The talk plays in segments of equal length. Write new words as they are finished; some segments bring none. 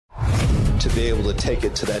to be able to take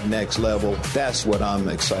it to that next level. That's what I'm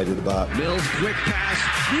excited about. Mills, quick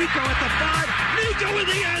pass. Nico at the 5. Nico in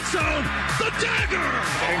the end zone. The dagger.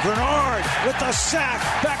 And Bernard with the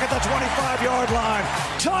sack back at the 25-yard line.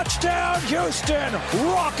 Touchdown, Houston.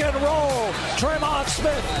 Rock and roll. Tremont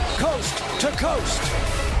Smith, coast to coast.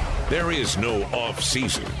 There is no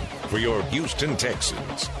off-season for your Houston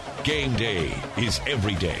Texans. Game day is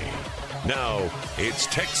every day. Now, it's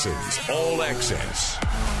Texans All Access.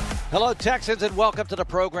 Hello, Texans, and welcome to the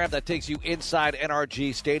program that takes you inside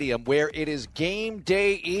NRG Stadium, where it is game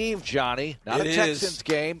day eve, Johnny. Not a Texans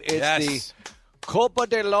game. It's the Copa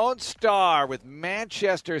de Lone Star with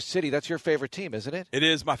Manchester City. That's your favorite team, isn't it? It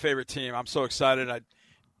is my favorite team. I'm so excited.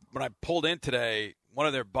 When I pulled in today, one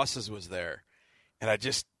of their buses was there, and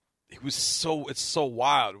it's so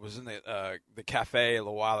wild. It was in the cafe a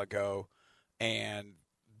little while ago, and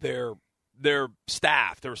their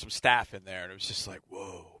staff, there was some staff in there, and it was just like,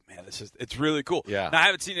 whoa, man, it's really cool. Yeah. Now, I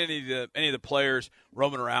haven't seen any of the players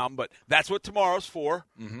roaming around, but that's what tomorrow's for.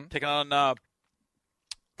 Mm-hmm. Taking on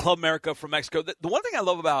Club America from Mexico. The one thing I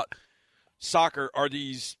love about soccer are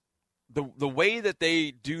the way that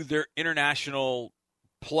they do their international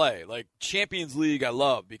play. Like Champions League, I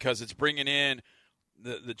love because it's bringing in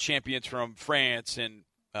the champions from France and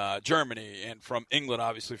Germany and from England,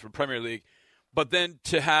 obviously, from Premier League. But then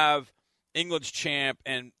to have England's champ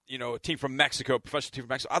and, a team from Mexico, professional team from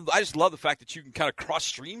Mexico, I just love the fact that you can kind of cross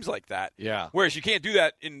streams like that. Yeah. Whereas you can't do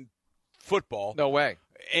that in football. No way.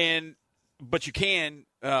 But you can,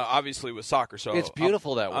 obviously, with soccer. So it's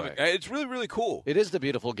beautiful that way. It's really, really cool. It is the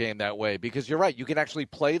beautiful game that way because you're right. You can actually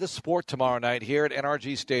play the sport tomorrow night here at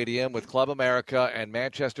NRG Stadium with Club America and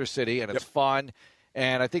Manchester City, and it's fun.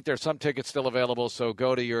 And I think there's some tickets still available, so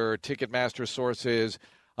go to your Ticketmaster sources.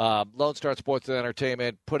 Lone Star Sports and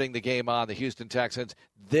Entertainment putting the game on, the Houston Texans.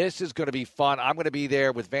 This is going to be fun. I'm going to be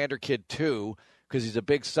there with Vanderkid, too, because he's a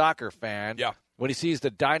big soccer fan. Yeah. When he sees the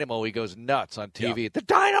Dynamo, he goes nuts on TV. Yeah. The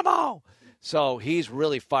Dynamo! So he's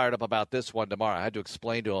really fired up about this one tomorrow. I had to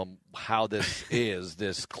explain to him how this is,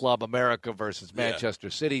 this Club America versus Manchester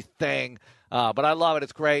City thing. But I love it.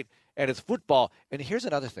 It's great. And it's football. And here's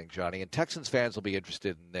another thing, Johnny, and Texans fans will be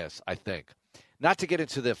interested in this, I think. Not to get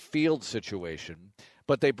into the field situation,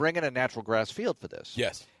 but they bring in a natural grass field for this.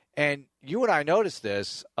 Yes. And you and I noticed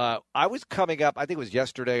this. I was coming up, I think it was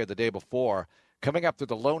yesterday or the day before, coming up to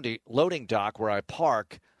the loading dock where I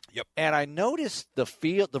park. Yep. And I noticed the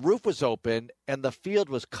roof was open, and the field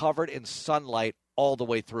was covered in sunlight all the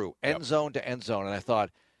way through, end zone to end zone. And I thought,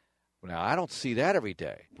 well, now, I don't see that every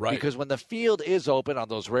day. Right. Because when the field is open on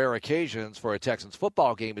those rare occasions for a Texans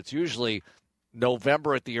football game, it's usually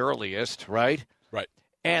November at the earliest, right? Right.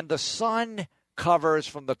 And the sun covers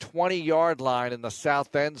from the 20-yard line in the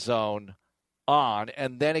south end zone on,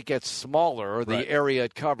 and then it gets smaller, the area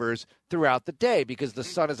it covers, throughout the day because the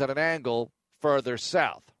sun is at an angle further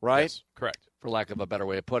south, right? Yes, correct. For lack of a better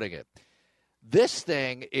way of putting it. This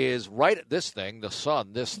thing is right – this thing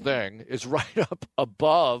is right up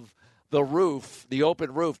above the roof, the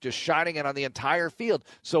open roof, just shining it on the entire field.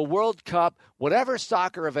 So World Cup, whatever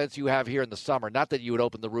soccer events you have here in the summer, not that you would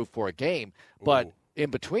open the roof for a game, but in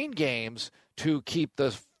between games to keep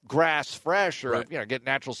the grass fresh or get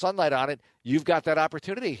natural sunlight on it, you've got that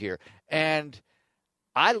opportunity here. And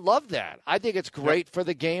I love that. I think it's great for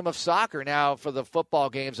the game of soccer. Now, for the football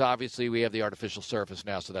games, obviously, we have the artificial surface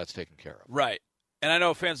now, so that's taken care of. Right. And I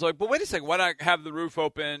know fans are like, but wait a second, why not have the roof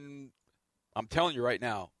open? I'm telling you right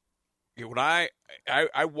now, when I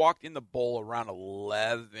walked in the bowl around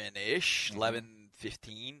 11-ish,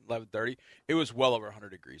 11:15, 11:30, it was well over 100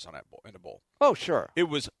 degrees on in the bowl. Oh, sure. It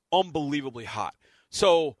was unbelievably hot.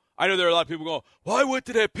 So I know there are a lot of people going, well, I went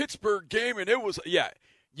to that Pittsburgh game and it was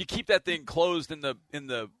you keep that thing closed in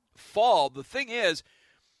the fall. The thing is,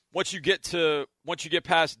 once you get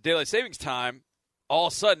past daylight savings time, all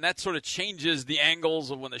of a sudden that sort of changes the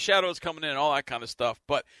angles of when the shadow is coming in and all that kind of stuff.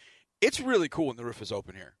 But it's really cool when the roof is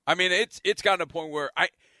open here. I mean, it's gotten to a point where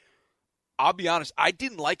I'll be honest, I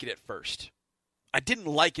didn't like it at first.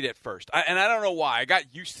 And I don't know why. I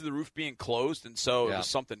got used to the roof being closed, and so it was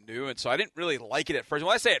something new. And so I didn't really like it at first.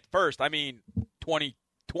 When I say at first, I mean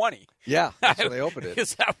 2020. Yeah, that's when they opened it.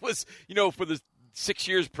 Because that was, for the 6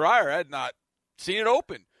 years prior, I had not seen it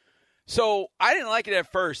open. So I didn't like it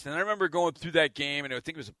at first. And I remember going through that game, and I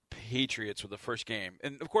think it was the Patriots were the first game.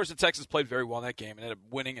 And, of course, the Texans played very well in that game and ended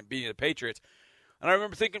up winning and beating the Patriots. And I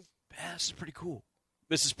remember thinking, this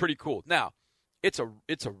is pretty cool. Now, it's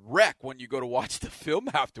a wreck when you go to watch the film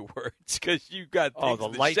afterwards because you've got the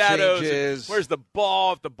light shadows. changes. Where's the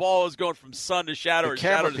ball? If the ball is going from sun to shadow The or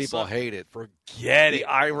camera shadow to people sun, hate it. Forget The it.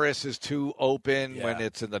 iris is too open Yeah. when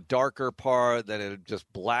it's in the darker part. Then it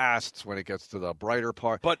just blasts when it gets to the brighter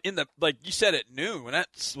part. But like you said at noon, when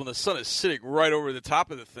the sun is sitting right over the top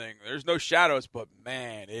of the thing, there's no shadows. But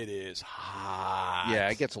man, it is hot. Yeah,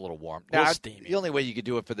 it gets a little warm. A little Now, steamy. the only way you could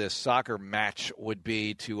do it for this soccer match would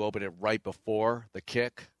be to open it right before the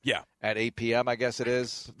kick Yeah. at 8 p.m., I guess it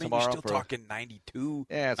is, I mean, tomorrow. you're still talking 92,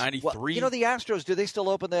 Yeah, 93. Well, the Astros, do they still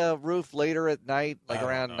open the roof later at night, like I don't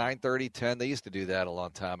around know. 9:30, 10? They used to do that a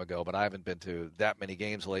long time ago, but I haven't been to that many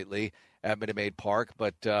games lately at Minute Maid Park,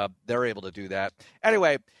 but they're able to do that.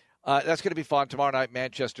 Anyway, that's going to be fun. Tomorrow night,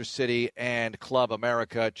 Manchester City and Club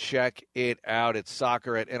America. Check it out. It's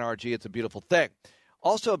soccer at NRG. It's a beautiful thing.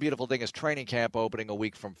 Also a beautiful thing is training camp opening a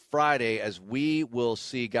week from Friday, as we will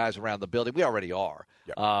see guys around the building. We already are.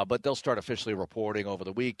 Yep. But they'll start officially reporting over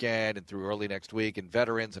the weekend and through early next week, and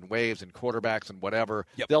veterans and waves and quarterbacks and whatever.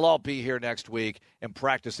 Yep. They'll all be here next week and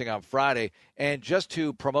practicing on Friday. And just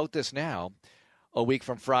to promote this now, a week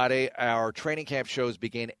from Friday, our training camp shows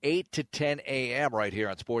begin 8 to 10 a.m. right here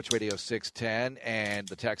on Sports Radio 610 and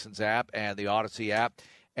the Texans app and the Odyssey app.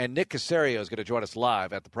 And Nick Caserio is going to join us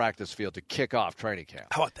live at the practice field to kick off training camp.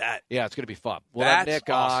 How about that? Yeah, it's going to be fun. We'll have That's Nick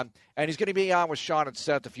awesome. on, and he's going to be on with Sean and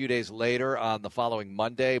Seth a few days later on the following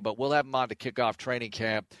Monday, but we'll have him on to kick off training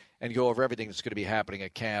camp and go over everything that's going to be happening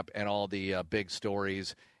at camp and all the big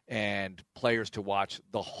stories and players to watch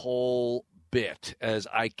the whole bit, as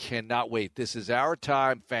I cannot wait. This is our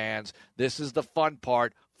time, fans. This is the fun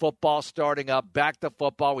part. Football starting up, back to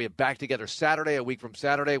football. We have Back Together Saturday, a week from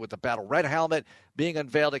Saturday, with the Battle Red helmet being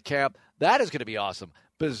unveiled at camp. That is going to be awesome.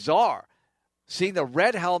 Bizarre. Seeing the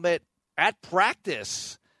red helmet at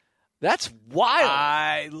practice. That's wild.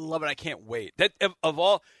 I love it. I can't wait. That of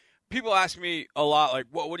all people ask me a lot, like,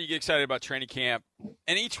 what do you get excited about training camp?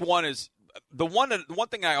 And each one is the one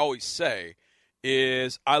thing I always say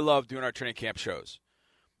is I love doing our training camp shows.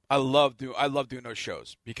 I love doing those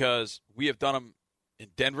shows because we have done them in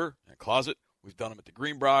Denver, in a closet. We've done them at the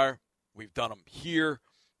Greenbrier. We've done them here.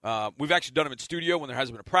 We've actually done them in studio when there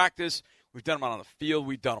hasn't been a practice. We've done them out on the field.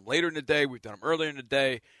 We've done them later in the day. We've done them earlier in the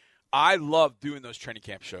day. I love doing those training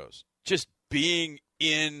camp shows. Just being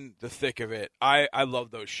in the thick of it. I love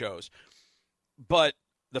those shows. But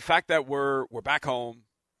the fact that we're back home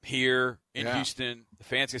here in Houston, the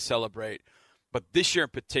fans can celebrate. But this year in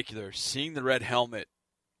particular, seeing the red helmet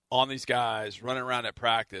on these guys running around at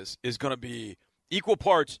practice is going to be equal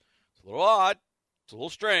parts. It's a little odd. It's a little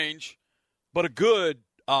strange, but a good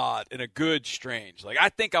odd and a good strange. Like I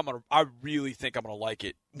really think I'm gonna like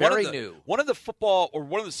it. Very new. One of the football or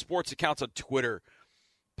one of the sports accounts on Twitter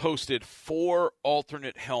posted 4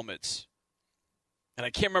 alternate helmets, and I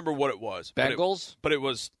can't remember what it was. Bengals? But it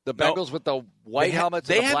was The Bengals with the white helmets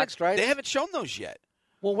and the black stripes? They haven't shown those yet.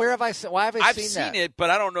 Well, where have I seen? Why have I I've seen seen that? it, but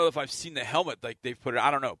I don't know if I've seen the helmet like they've put it.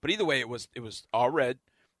 I don't know. But either way, it was all red.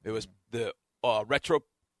 It was the retro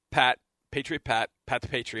Patriot Pat the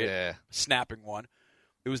Patriot, snapping one.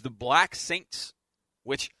 It was the Black Saints,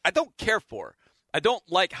 which I don't care for. I don't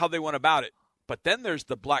like how they went about it. But then there's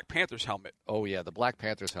the Black Panthers helmet. Oh yeah, the Black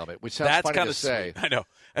Panthers helmet, which sounds That's funny kind to of say. sweet. I know.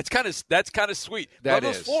 That's kind of sweet. That but of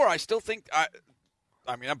those is. 4, I still think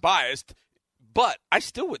I mean, I'm biased, but I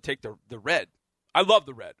still would take the red. I love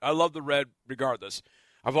the red. I love the red regardless.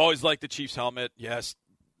 I've always liked the Chiefs helmet. Yes,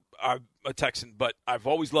 I'm a Texan, but I've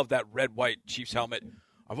always loved that red-white Chiefs helmet.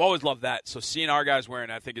 I've always loved that. So seeing our guys wearing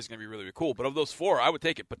it, I think is going to be really, really cool. But of those 4, I would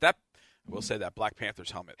take it. But that, I will say that Black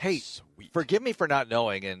Panthers helmet. Hey, sweet. Forgive me for not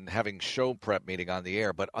knowing and having show prep meeting on the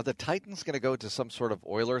air, but are the Titans going to go to some sort of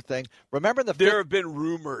Oiler thing? Remember There have been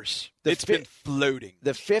rumors. It's been floating.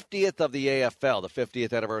 The 50th of the AFL, the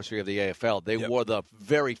 50th anniversary of the AFL, they wore the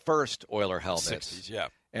very first Oiler helmets 60s, yeah.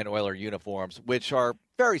 and Oiler uniforms, which are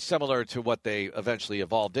very similar to what they eventually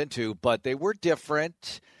evolved into, but they were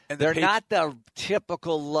different. And they're not the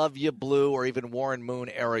typical Love You Blue or even Warren Moon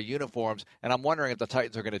era uniforms, and I'm wondering if the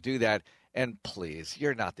Titans are going to do that. And please,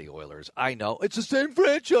 you're not the Oilers. I know. It's the same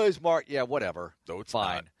franchise, Mark. Yeah, whatever. No, it's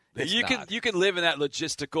fine. not. It's you can live in that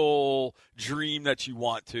logistical dream that you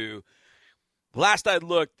want to. Last I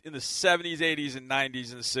looked, in the 70s, 80s, and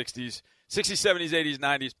 90s, and the 60s, 60s, 70s, 80s,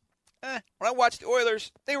 90s, when I watched the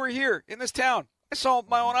Oilers, they were here in this town. I saw it with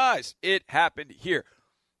my own eyes. It happened here.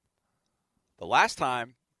 The last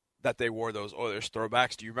time that they wore those Oilers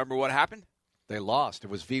throwbacks, do you remember what happened? They lost. It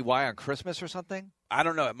was VY on Christmas or something? I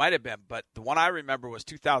don't know. It might have been, but the one I remember was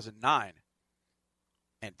 2009,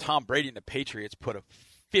 and Tom Brady and the Patriots put a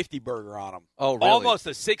 50 burger on them. Oh, really? Almost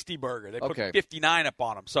a 60 burger. They put 59 up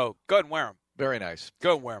on them. So go ahead and wear them. Very nice.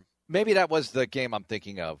 Go and wear them. Maybe that was the game I'm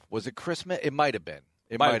thinking of. Was it Christmas? It might have been.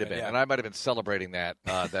 It might have been. Yeah. And I might have been celebrating that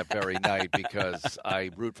that very night because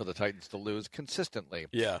I root for the Titans to lose consistently.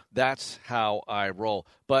 Yeah. That's how I roll.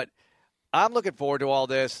 But I'm looking forward to all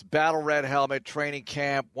this. Battle Red Helmet, training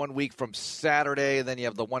camp, 1 week from Saturday, and then you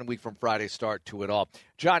have the 1 week from Friday start to it all.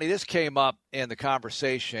 Johnny, this came up in the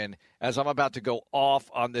conversation as I'm about to go off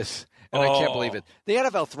on this, and I can't believe it. The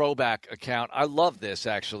NFL Throwback account, I love this,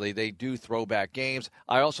 actually. They do throwback games.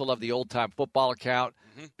 I also love the Old Time Football account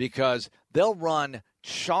because they'll run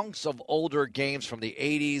chunks of older games from the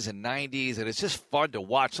 80s and 90s, and it's just fun to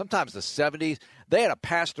watch. Sometimes the 70s. They had a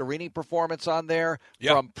Pastorini performance on there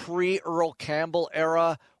from pre-Earl Campbell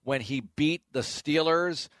era when he beat the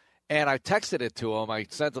Steelers. And I texted it to him. I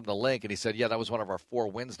sent him the link, and he said, yeah, that was one of our 4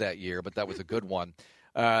 wins that year, but that was a good one.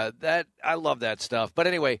 I love that stuff. But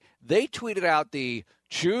anyway, they tweeted out the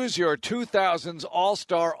Choose Your 2000s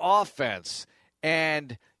All-Star Offense,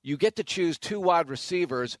 and you get to choose 2 wide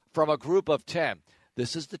receivers from a group of 10.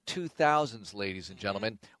 This is the 2000s, ladies and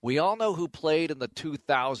gentlemen. We all know who played in the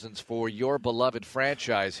 2000s for your beloved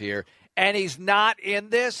franchise here, and he's not in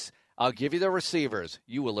this. I'll give you the receivers.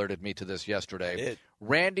 You alerted me to this yesterday.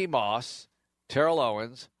 Randy Moss, Terrell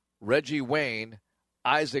Owens, Reggie Wayne,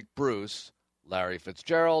 Isaac Bruce, Larry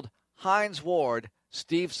Fitzgerald, Hines Ward,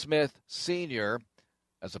 Steve Smith Sr.,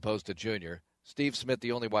 as opposed to Jr., Steve Smith,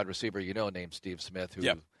 the only wide receiver you know named Steve Smith, who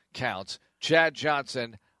counts, Chad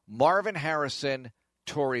Johnson, Marvin Harrison,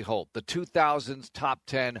 Torrey Holt, the 2000s top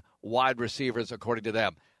 10 wide receivers, according to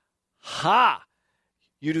them. Ha!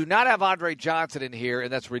 You do not have Andre Johnson in here,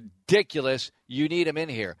 and that's ridiculous. You need him in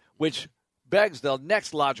here, which begs the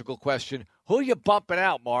next logical question. Who are you bumping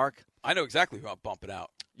out, Mark? I know exactly who I'm bumping out.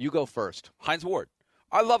 You go first. Hines Ward.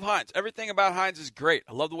 I love Hines. Everything about Hines is great.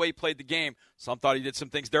 I love the way he played the game. Some thought he did some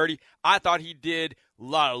things dirty. I thought he did a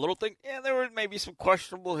lot of little things. Yeah, there were maybe some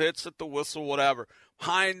questionable hits at the whistle, whatever.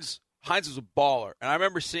 Hines is a baller. And I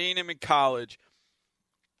remember seeing him in college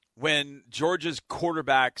when Georgia's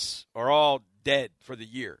quarterbacks are all dead for the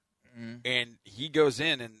year. And he goes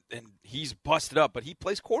in and he's busted up, but he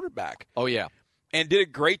plays quarterback. Oh, yeah. And did a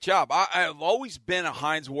great job. I've always been a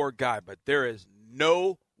Hines Ward guy, but there is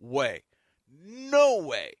no way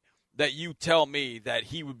that you tell me that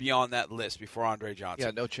he would be on that list before Andre Johnson.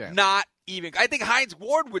 Yeah, no chance. Not even. I think Hines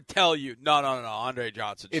Ward would tell you, no, Andre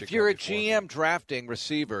Johnson. If you're a GM drafting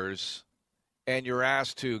receivers and you're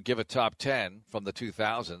asked to give a top 10 from the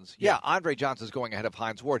 2000s, Andre Johnson's going ahead of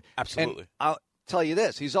Hines Ward. Absolutely. And I'll tell you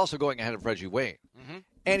this. He's also going ahead of Reggie Wayne.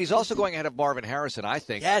 And he's also going ahead of Marvin Harrison, I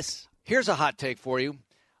think. Yes. Here's a hot take for you.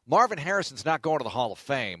 Marvin Harrison's not going to the Hall of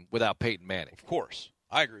Fame without Peyton Manning. Of course.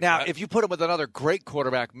 I agree Now, with that. if you put him with another great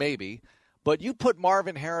quarterback, maybe. But you put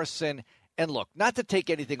Marvin Harrison, and look, not to take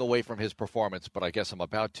anything away from his performance, but I guess I'm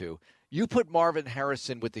about to. You put Marvin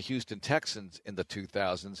Harrison with the Houston Texans in the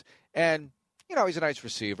 2000s, and, he's a nice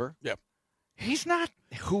receiver. Yeah. He's not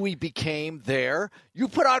who he became there. You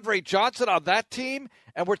put Andre Johnson on that team,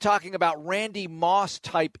 and we're talking about Randy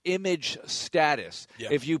Moss-type image status. Yeah.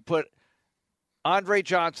 If you put Andre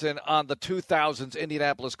Johnson on the 2000s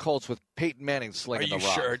Indianapolis Colts with Peyton Manning slinging the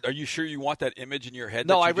rock. Are you sure you want that image in your head?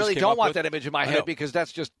 No, I really don't want that image in my head because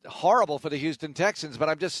that's just horrible for the Houston Texans, but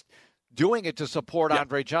I'm just doing it to support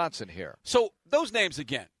Andre Johnson here. So those names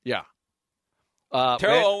again. Yeah.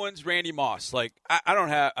 Terrell Owens, Randy Moss. Like I don't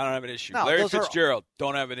have an issue. No, Larry Fitzgerald,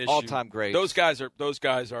 don't have an issue. All-time greats. Those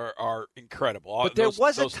guys are incredible. But there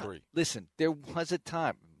was those a time. three. Listen, there was a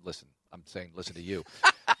time. Listen, I'm saying listen to you.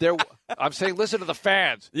 I'm saying listen to the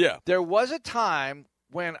fans. Yeah. There was a time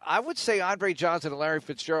when I would say Andre Johnson and Larry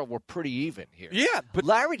Fitzgerald were pretty even here. Yeah, but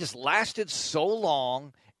Larry just lasted so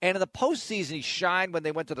long, and in the postseason he shined when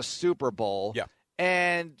they went to the Super Bowl. Yeah.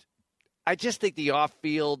 And I just think the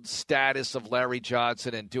off-field status of Larry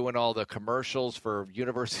Johnson and doing all the commercials for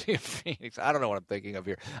University of Phoenix, I don't know what I'm thinking of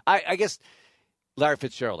here. I guess Larry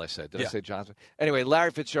Fitzgerald, I said. Did I say Johnson? Anyway,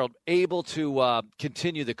 Larry Fitzgerald able to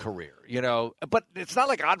continue the career, But it's not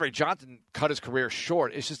like Andre Johnson cut his career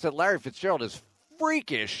short. It's just that Larry Fitzgerald is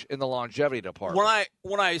freakish in the longevity department.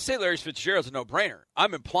 When I say Larry Fitzgerald's a no-brainer,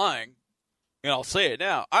 I'm implying, and I'll say it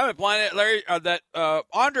now, I'm implying that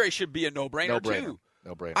Andre should be a no-brainer too.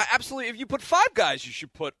 No-brainer. Absolutely. If you put 5 guys, you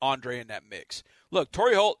should put Andre in that mix. Look,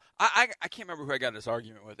 Torrey Holt, I can't remember who I got in this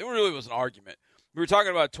argument with. It really was an argument. We were talking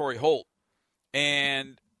about Torrey Holt,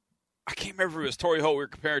 and I can't remember if it was Torrey Holt. We were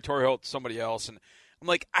comparing Torrey Holt to somebody else, and I'm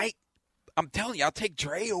like, I'm telling you, I'll take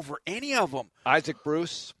Dre over any of them. Isaac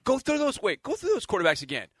Bruce. Go through those quarterbacks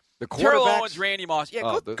again. The quarterbacks. Terrell Owens, Randy Moss. Yeah,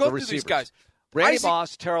 go through these guys. Randy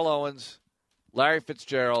Moss, Terrell Owens, Larry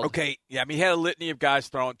Fitzgerald. Okay, yeah, I mean, he had a litany of guys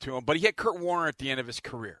thrown to him, but he had Kurt Warner at the end of his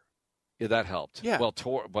career. Yeah, that helped. Yeah. Well,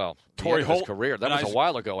 Torrey Holt, Holt, career. That was a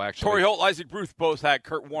while ago, actually. Torrey Holt, Isaac Bruce both had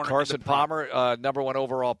Kurt Warner. Carson Palmer, number 1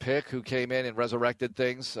 overall pick, who came in and resurrected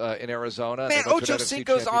things in Arizona. Man, Ocho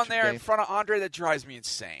Cinco's on there in front of Andre. That drives me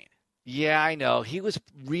insane. Yeah, I know. He was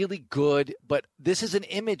really good, but this is an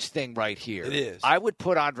image thing right here. It is. I would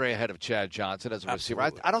put Andre ahead of Chad Johnson as a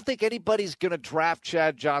receiver. I don't think anybody's going to draft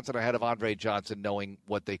Chad Johnson ahead of Andre Johnson knowing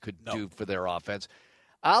what they could do for their offense.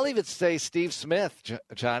 I'll even say Steve Smith,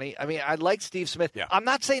 Johnny. I mean, I like Steve Smith. Yeah. I'm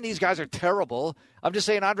not saying these guys are terrible. I'm just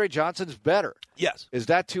saying Andre Johnson's better. Yes. Is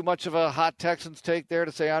that too much of a hot Texans take there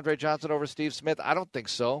to say Andre Johnson over Steve Smith? I don't think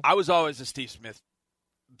so. I was always a Steve Smith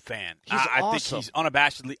fan. I think he's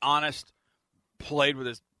unabashedly honest, played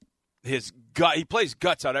with his gut. He plays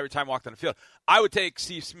guts out every time he walked on the field. I would take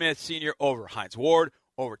Steve Smith Sr. over Hines Ward,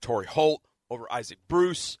 over Torrey Holt, over Isaac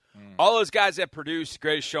Bruce. All those guys that produced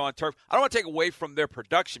greatest show on turf. I don't want to take away from their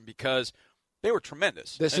production because they were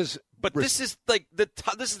tremendous. This is like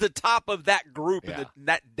this is the top of that group in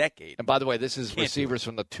that decade. And by the way, this is receivers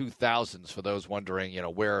from the 2000s. For those wondering,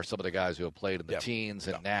 where are some of the guys who have played in the teens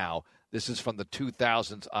and now? This is from the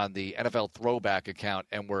 2000s on the NFL Throwback account,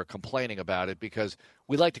 and we're complaining about it because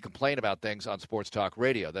we like to complain about things on Sports Talk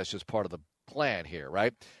Radio. That's just part of the plan here,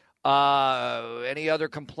 right? Any other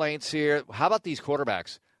complaints here? How about these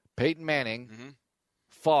quarterbacks? Peyton Manning,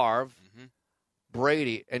 Favre,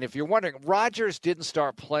 Brady. And if you're wondering, Rodgers didn't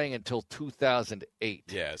start playing until 2008.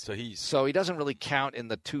 Yeah, so he doesn't really count in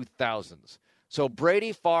the 2000s. So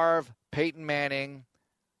Brady, Favre, Peyton Manning,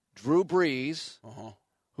 Drew Brees,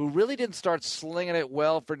 who really didn't start slinging it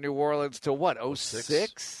well for New Orleans till what,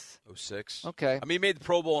 06? 06. Okay. I mean, he made the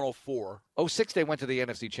Pro Bowl in 04. 06, they went to the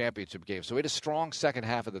NFC Championship game, so he had a strong second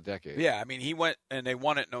half of the decade. Yeah, I mean, he went and they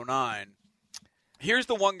won it in 09. Here's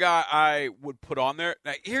the one guy I would put on there.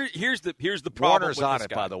 Now, here's the problem. Warner's with on this it,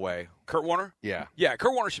 guy. by the way. Kurt Warner? Yeah. Yeah,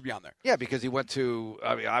 Kurt Warner should be on there. Yeah, because he went to,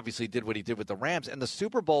 obviously did what he did with the Rams. And the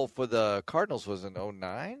Super Bowl for the Cardinals was in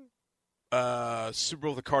 09? Super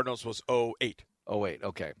Bowl for the Cardinals was 08. 08,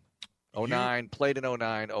 okay. 09, played in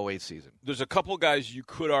 09, 08 season. There's a couple guys you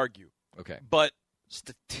could argue. Okay. But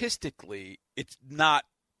statistically, it's not.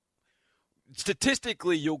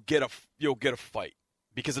 Statistically, you'll get a fight.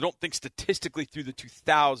 Because I don't think statistically through the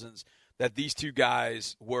 2000s that these two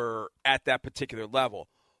guys were at that particular level.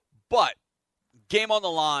 But game on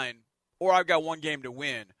the line, or I've got one game to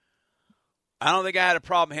win, I don't think I had a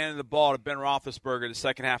problem handing the ball to Ben Roethlisberger the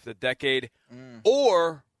second half of the decade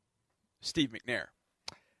or Steve McNair.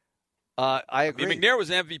 I agree. I mean, McNair was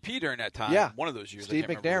an MVP during that time. Yeah. One of those years. Steve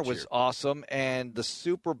McNair was awesome. And the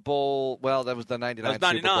Super Bowl, well, that was the 99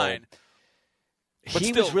 Super Bowl. But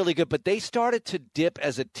he was really good, but they started to dip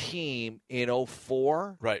as a team in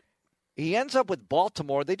 04. Right. He ends up with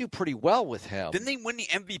Baltimore. They do pretty well with him. Didn't they win the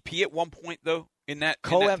MVP at one point, though, in that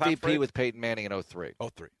co-MVP with Peyton Manning in 03.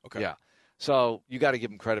 03, okay. Yeah. So you got to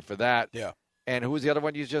give him credit for that. Yeah. And who was the other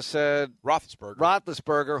one you just said?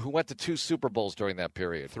 Roethlisberger. Who went to 2 Super Bowls during that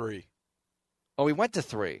period. 3. Oh, he went to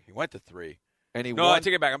 3. He went to 3. And he No, won? I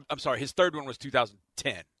take it back. I'm sorry. His third one was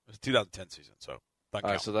 2010. It was 2010 season, so doesn't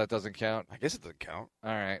count. So that doesn't count? I guess it doesn't count.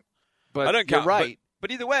 All right. But I don't count, you're right.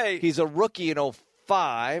 But either way. He's a rookie in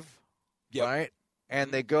 05, right? And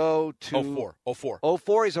they go to 04.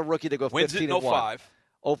 04, he's a rookie. They go 15-1. Wins it in 05.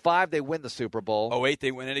 05, they win the Super Bowl. 08,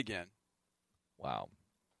 they win it again. Wow.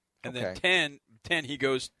 And then 10, he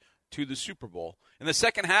goes to the Super Bowl. In the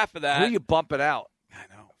second half of that. Who are you bumping out? I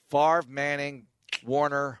know. Favre, Manning,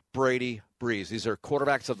 Warner, Brady, Brees. These are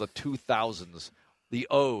quarterbacks of the 2000s. The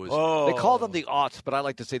O's. Oh. They call them the aughts, but I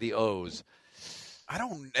like to say the O's.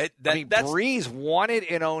 Brees won it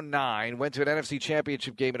in 09, went to an NFC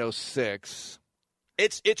Championship game in 06.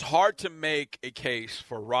 It's hard to make a case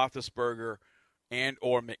for Roethlisberger and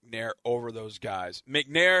or McNair over those guys.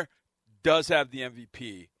 McNair does have the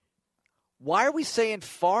MVP. Why are we saying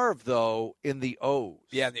Favre, though, in the O's?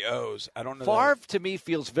 Yeah, in the O's. I don't know. Favre, to me,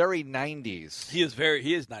 feels very 90s. He is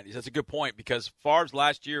 90s. That's a good point because Favre's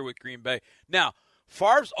last year with Green Bay. Now,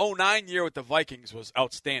 Favre's 09 year with the Vikings was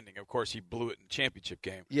outstanding. Of course, he blew it in the championship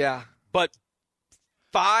game. Yeah. But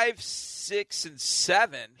 5, 6, and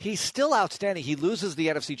 7. He's still outstanding. He loses the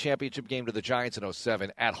NFC Championship game to the Giants in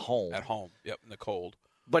 07 at home. Yep, in the cold.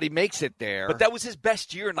 But he makes it there. But that was his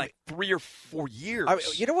best year in like 3 or 4 years. I mean,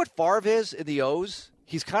 you know what Favre is in the O's?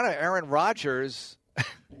 He's kind of Aaron Rodgers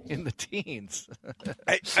in the teens.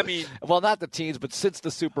 I mean, well, not the teens, but since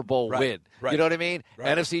the Super Bowl win. Right. You know what I mean?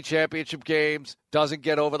 Right. NFC Championship games, doesn't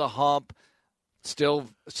get over the hump, still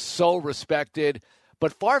so respected.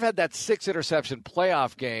 But Favre had that 6-interception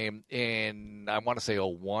playoff game in, I want to say,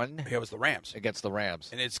 01. Yeah, it was the Rams. Against the Rams.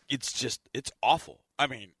 And it's awful. I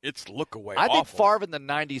mean, it's look away. I think awful. Favre in the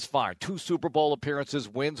 90s, fine. 2 Super Bowl appearances,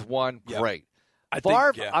 wins 1, Yep. great. I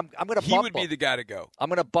Favre, think, I'm going to bump he would be him. the guy to go. I'm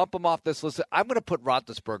going to bump him off this list. I'm going to put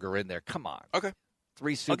Roethlisberger in there. Come on. Okay.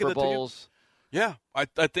 3 I'll give Super that to you. Bowls. Yeah, I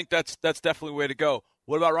think that's definitely the way to go.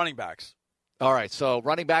 What about running backs? All right, so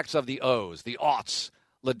running backs of the O's, the aughts.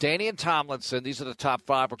 LaDainian Tomlinson, these are the top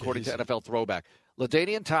 5 according to NFL Throwback.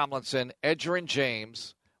 LaDainian Tomlinson, Edgerrin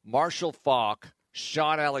James, Marshall Faulk,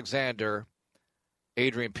 Sean Alexander,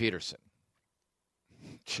 Adrian Peterson.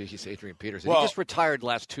 Jeez, Adrian Peterson. Well, he just retired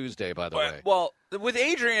last Tuesday, by the way. Well, with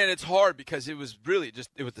Adrian, it's hard because it was really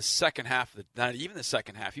it was the second half of not even the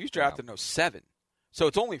second half. He was drafted in 07. So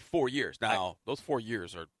it's only 4 years. Now, those 4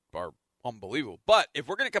 years are unbelievable. But if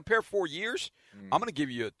we're going to compare 4 years, I'm going to give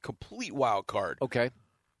you a complete wild card. Okay.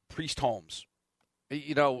 Priest Holmes.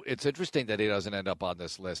 You know, it's interesting that he doesn't end up on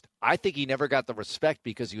this list. I think he never got the respect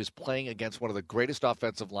because he was playing against one of the greatest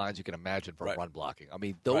offensive lines you can imagine for run blocking. I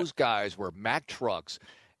mean, those guys were Mack trucks.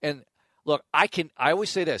 And look, I always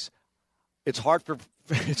say this. It's hard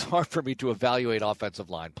for me to evaluate offensive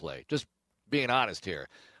line play. Just being honest here.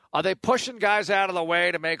 Are they pushing guys out of the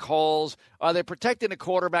way to make holes? Are they protecting the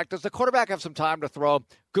quarterback? Does the quarterback have some time to throw?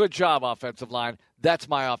 Good job, offensive line. That's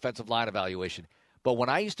my offensive line evaluation. But when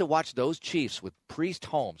I used to watch those Chiefs with Priest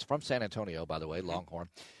Holmes, from San Antonio, by the way, Longhorn,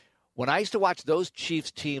 when I used to watch those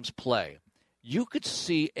Chiefs teams play, you could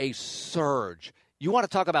see a surge. You want to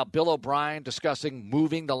talk about Bill O'Brien discussing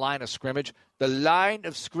moving the line of scrimmage? The line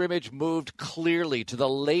of scrimmage moved clearly to the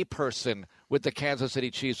layperson with the Kansas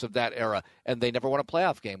City Chiefs of that era, and they never won a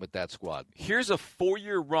playoff game with that squad. Here's a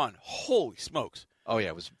 4-year run. Holy smokes. Oh, yeah,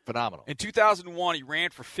 it was phenomenal. In 2001, he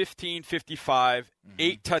ran for 1555,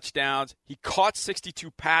 8 touchdowns. He caught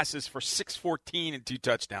 62 passes for 614 and 2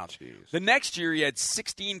 touchdowns. Jeez. The next year, he had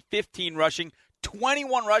 16-15 rushing,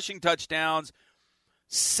 21 rushing touchdowns,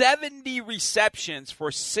 70 receptions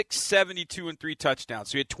for 672 and 3 touchdowns.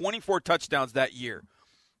 So he had 24 touchdowns that year.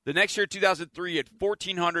 The next year, 2003, he had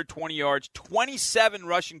 1,420 yards, 27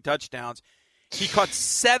 rushing touchdowns. He caught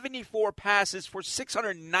 74 passes for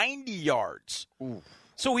 690 yards. Ooh.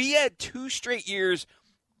 So he had 2 straight years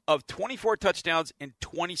of 24 touchdowns and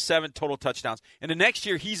 27 total touchdowns. And the next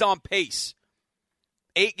year, he's on pace.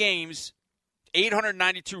 8 games,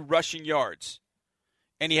 892 rushing yards.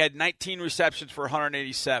 And he had 19 receptions for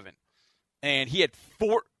 187. And he had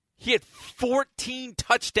 14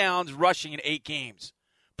 touchdowns rushing in 8 games.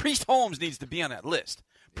 Priest Holmes needs to be on that list.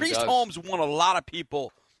 Priest Holmes won a lot of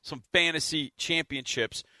people some fantasy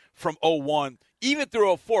championships from 01, even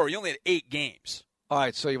through 04. He only had 8 games. All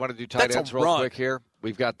right, so you want to do tight ends real quick here?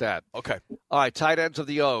 We've got that. Okay. All right, tight ends of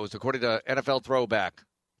the O's, according to NFL Throwback.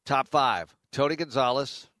 Top 5, Tony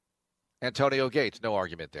Gonzalez, Antonio Gates. No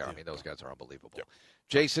argument there. I mean, those guys are unbelievable. Yep.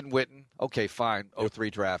 Jason Witten, okay, fine, 03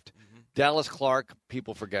 draft. Dallas Clark,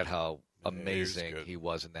 people forget how amazing he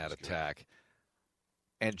was in that attack.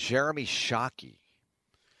 And Jeremy Shockey.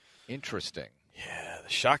 Interesting. Yeah, the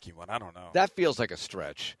Shockey one, I don't know. That feels like a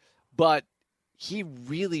stretch. But he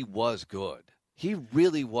really was good. He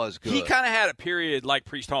really was good. He kind of had a period like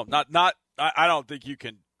Priest Holmes. I don't think you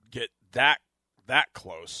can get that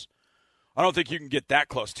close. I don't think you can get that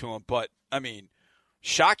close to him. But, I mean,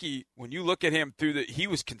 Shockey, when you look at him he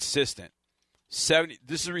was consistent. 70.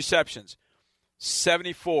 This is receptions.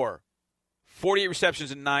 74. 48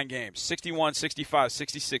 receptions in 9 games, 61, 65,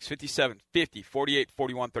 66, 57, 50, 48,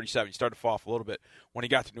 41, 37. He started to fall off a little bit when he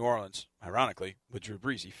got to New Orleans, ironically, with Drew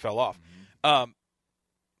Brees. He fell off.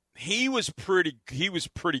 He was pretty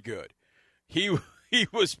good. He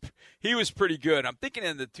was pretty good. I'm thinking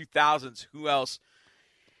in the 2000s, who else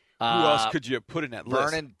could you put in that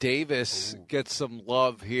list? Vernon Davis gets some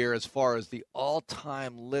love here as far as the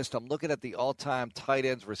all-time list. I'm looking at the all-time tight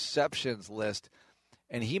ends receptions list.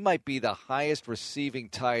 And he might be the highest receiving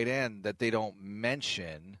tight end that they don't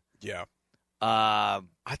mention. Yeah. I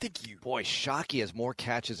think Shockey has more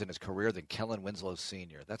catches in his career than Kellen Winslow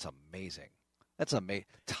Sr. That's amazing.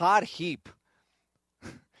 Todd Heap.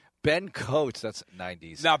 Ben Coates, that's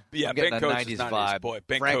 90s. Now, yeah, Ben Coates 90s is 90s. vibe. Boy,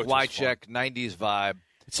 Ben Frank Coates Wycheck, 90s vibe.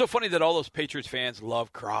 It's so funny that all those Patriots fans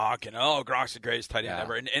love Gronk and, Gronk's the greatest tight end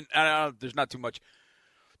ever. And there's not too much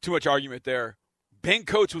argument there. Ben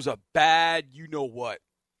Coates was a bad you-know-what.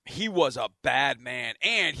 He was a bad man,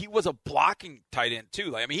 and he was a blocking tight end,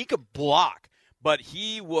 too. He could block, but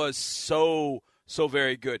he was so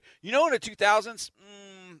very good. In the 2000s?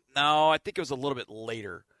 No, I think it was a little bit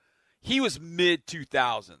later. He was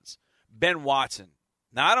mid-2000s. Ben Watson.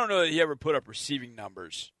 Now, I don't know that he ever put up receiving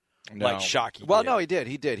numbers like Shockey Well, did. no, he did.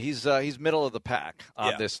 He did. He's middle of the pack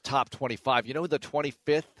on this top 25. You know who the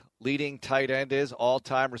 25th leading tight end is,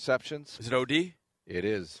 all-time receptions? Is it OD? It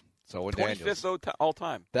is. It's Owen Daniels. 25th all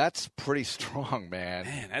time. That's pretty strong, man.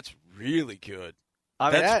 Man, that's really good.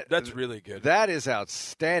 I mean, that's really good. That is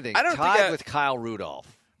outstanding. I don't Tied think with Kyle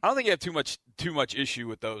Rudolph. I don't think you have too much issue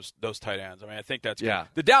with those tight ends. I mean, I think that's good. Yeah.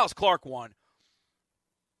 The Dallas Clark one.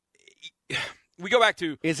 We go back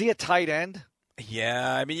to, is he a tight end?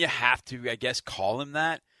 Yeah, I mean, you have to, I guess, call him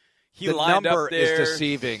that. He the lined number up there. is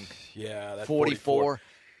deceiving. Yeah, that's 44.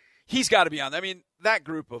 He's got to be on. I mean, that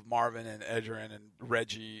group of Marvin and Edgerrin and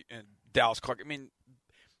Reggie and Dallas Clark. I mean,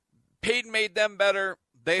 Peyton made them better.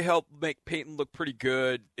 They helped make Peyton look pretty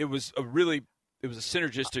good. It was a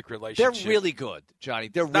synergistic relationship. They're really good, Johnny.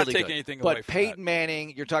 They're Not really taking good. anything away but from Peyton that.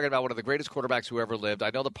 Manning, you're talking about one of the greatest quarterbacks who ever lived.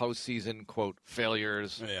 I know the postseason, quote,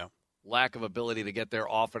 failures, lack of ability to get there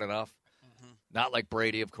often enough. Mm-hmm. Not like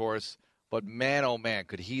Brady, of course. But man, oh man,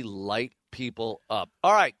 could he light people up.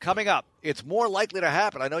 All right, coming up, it's more likely to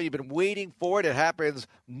happen. I know you've been waiting for it. It happens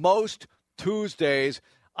most Tuesdays.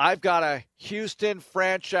 I've got a Houston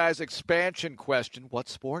franchise expansion question. What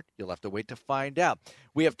sport? You'll have to wait to find out.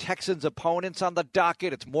 We have Texans opponents on the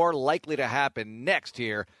docket. It's more likely to happen next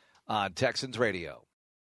here on Texans Radio.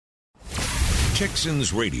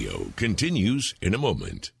 Texans Radio continues in a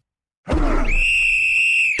moment.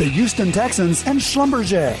 The Houston Texans and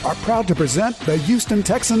Schlumberger are proud to present the Houston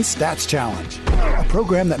Texans Stats Challenge, a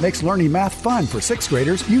program that makes learning math fun for sixth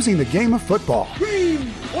graders using the game of football.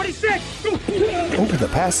 46! Over the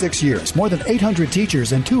past 6 years, more than 800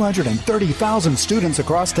 teachers and 230,000 students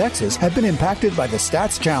across Texas have been impacted by the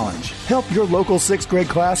Stats Challenge. Help your local sixth grade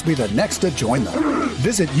class be the next to join them.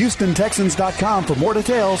 Visit HoustonTexans.com for more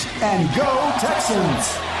details, and go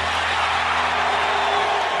Texans!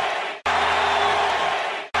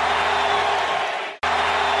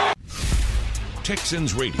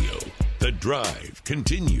 Texans Radio, The Drive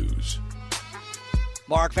continues.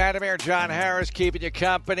 Mark Vandermeer, John Harris, keeping you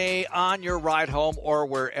company on your ride home or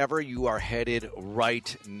wherever you are headed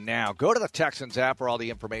right now. Go to the Texans app for all the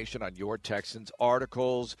information on your Texans,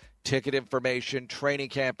 articles, ticket information, training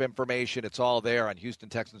camp information. It's all there on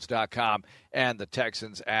HoustonTexans.com and the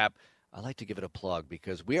Texans app. I like to give it a plug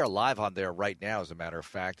because we are live on there right now, as a matter of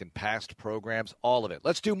fact, in past programs, all of it.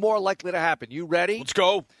 Let's do more likely to happen. You ready? Let's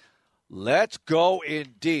go. Let's go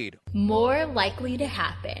indeed. More likely to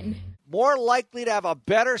happen. More likely to have a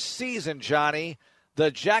better season, Johnny,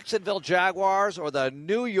 the Jacksonville Jaguars or the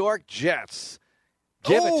New York Jets?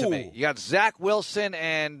 Give it to me. You got Zach Wilson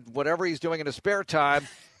and whatever he's doing in his spare time,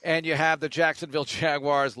 and you have the Jacksonville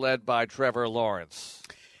Jaguars led by Trevor Lawrence.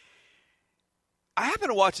 I happened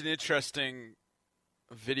to watch an interesting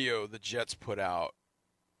video the Jets put out.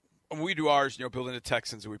 When we do ours, Building the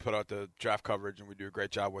Texans, and we put out the draft coverage, and we do a great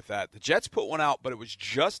job with that. The Jets put one out, but it was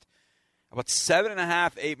just about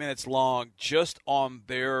 7.5, 8 minutes long, just on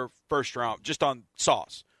their first round, just on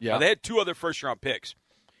Sauce. Yeah. Now, they had 2 other first-round picks.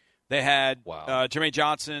 They had Wow. Jermaine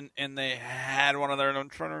Johnson, and they had one other, and I'm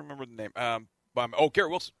trying to remember the name. Garrett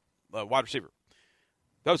Wilson, wide receiver.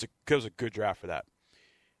 That was a good draft for that.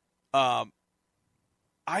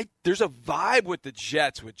 There's a vibe with the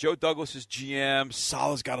Jets, with Joe Douglas' GM.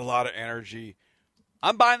 Salah's got a lot of energy.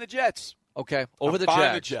 I'm buying the Jets. Okay, over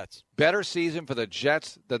the Jets. Better season for the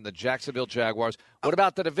Jets than the Jacksonville Jaguars. What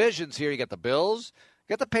about the divisions here? You got the Bills,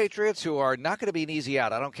 you got the Patriots, who are not going to be an easy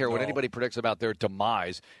out. I don't care what anybody predicts about their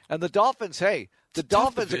demise. And the Dolphins, hey, the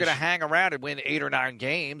Dolphins are going to hang around and win 8 or 9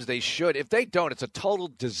 games. They should. If they don't, it's a total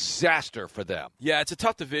disaster for them. Yeah, it's a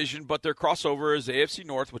tough division, but their crossover is the AFC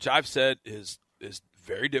North, which I've said is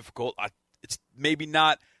very difficult. It's maybe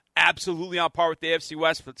not absolutely on par with the AFC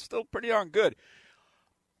West, but still pretty darn good.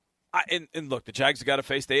 And look, the Jags have got to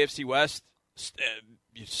face the AFC West,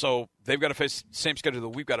 so they've got to face the same schedule that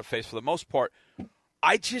we've got to face for the most part.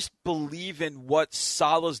 I just believe in what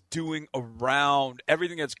Salah's doing around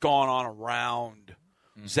everything that's gone on around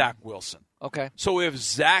Zach Wilson. Okay. So if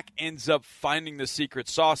Zach ends up finding the secret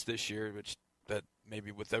sauce this year, which that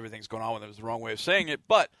maybe with everything's going on, that was the wrong way of saying it,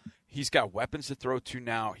 but he's got weapons to throw to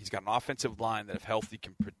now. He's got an offensive line that, if healthy,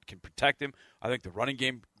 can protect him. I think the running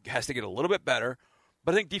game has to get a little bit better.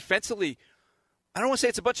 But I think defensively, I don't want to say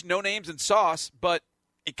it's a bunch of no-names and sauce, but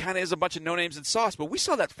it kind of is a bunch of no-names and sauce. But we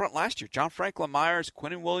saw that front last year. John Franklin Myers,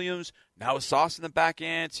 Quinnen Williams, now with Sauce in the back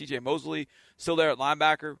end, C.J. Mosley still there at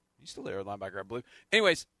linebacker. He's still there at linebacker, I believe.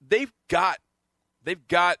 Anyways, they've got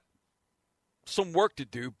some work to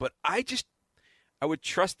do, but I would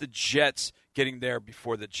trust the Jets getting there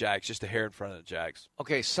before the Jags, just a hair in front of the Jags.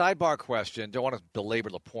 Okay, sidebar question. Don't want to belabor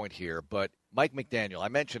the point here, but Mike McDaniel, I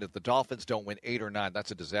mentioned if the Dolphins don't win 8 or 9,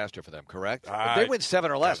 that's a disaster for them, correct? If they win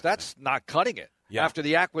 7 or less, that's not cutting it. Yeah. After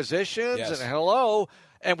the acquisitions Yes. and hello.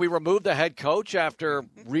 And we removed the head coach after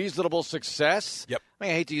reasonable success. Yep. I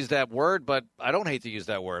mean, I hate to use that word, but I don't hate to use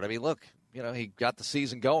that word. I mean, look, he got the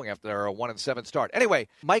season going after a 1-7 start. Anyway,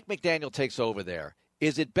 Mike McDaniel takes over there.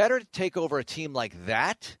 Is it better to take over a team like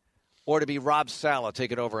that or to be Rob Saleh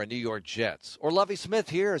taking over a New York Jets? Or Lovie Smith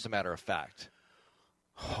here, as a matter of fact?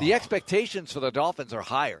 The expectations for the Dolphins are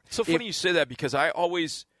higher. It's so funny you say that because I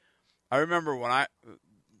remember when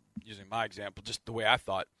using my example, just the way I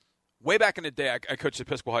thought, way back in the day, I coached at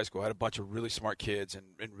Episcopal High School. I had a bunch of really smart kids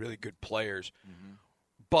and really good players. Mm-hmm.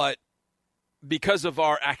 But because of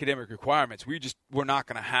our academic requirements, we're not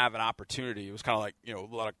going to have an opportunity. It was kind of like,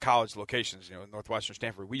 a lot of college locations, Northwestern,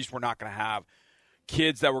 Stanford. We just were not going to have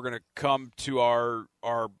kids that were going to come to our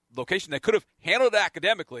location that could have handled it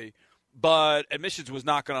academically, but admissions was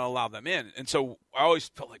not going to allow them in. And so I always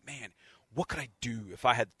felt like, man, what could I do if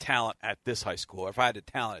I had talent at this high school or if I had the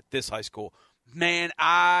talent at this high school? Man,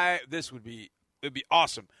 it would be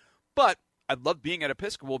awesome. But I loved being at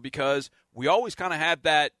Episcopal because we always kind of had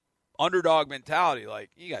that underdog mentality, like,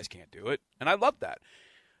 you guys can't do it. And I loved that.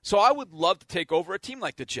 So I would love to take over a team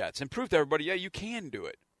like the Jets and prove to everybody, yeah, you can do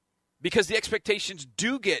it. Because the expectations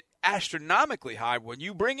do get astronomically high when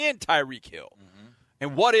you bring in Tyreek Hill. Mm-hmm.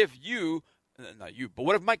 And what if but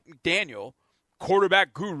what if Mike McDaniel,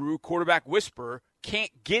 quarterback guru, quarterback whisperer, can't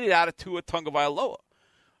get it out of Tua Tagovailoa?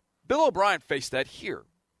 Bill O'Brien faced that here.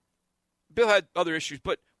 Bill had other issues,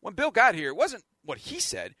 but when Bill got here, it wasn't what he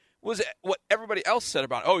said. It was what everybody else said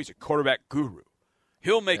about, he's a quarterback guru.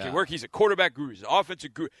 He'll make it work. He's a quarterback guru. He's an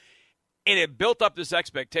offensive guru. And it built up this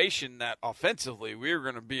expectation that offensively we were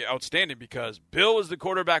going to be outstanding because Bill is the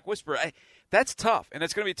quarterback whisperer. That's tough, and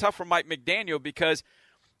it's going to be tough for Mike McDaniel because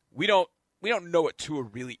we don't know what Tua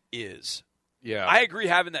really is. Yeah, I agree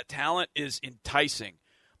having that talent is enticing,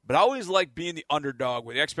 but I always like being the underdog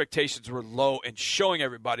where the expectations were low and showing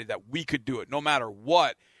everybody that we could do it no matter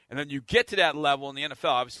what. And then you get to that level in the NFL,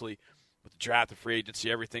 obviously, with the draft, the free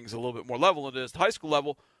agency, everything's a little bit more level than it is at the high school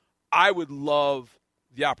level. I would love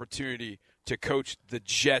the opportunity to coach the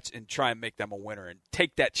Jets and try and make them a winner and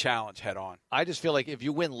take that challenge head on. I just feel like if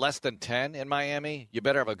you win less than 10 in Miami, you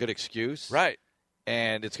better have a good excuse. Right.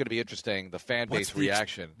 And it's going to be interesting, the fan base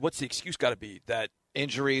reaction. What's the excuse got to be? That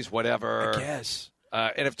injuries, whatever. I guess.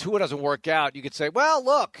 And if Tua doesn't work out, you could say, well,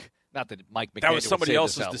 look. Not that Mike McDaniel that was somebody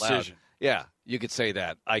else's decision. Yeah, you could say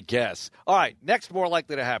that, I guess. All right, next more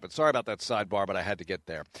likely to happen. Sorry about that sidebar, but I had to get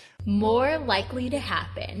there. More likely to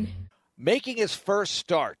happen. Making his first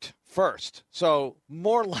start first. So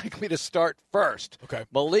more likely to start first. Okay.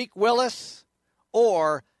 Malik Willis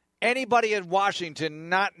or anybody in Washington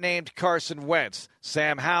not named Carson Wentz.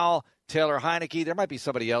 Sam Howell, Taylor Heineke. There might be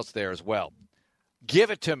somebody else there as well.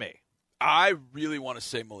 Give it to me. I really want to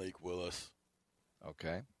say Malik Willis.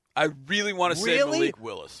 Okay. I really want to say Malik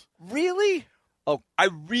Willis. Really? Oh, I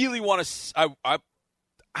really want to.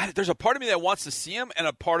 There's a part of me that wants to see him, and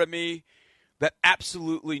a part of me that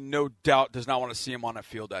absolutely no doubt does not want to see him on the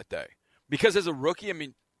field that day. Because as a rookie, I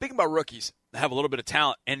mean, think about rookies that have a little bit of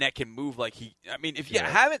talent and that can move like he. I mean, if you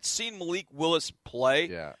haven't seen Malik Willis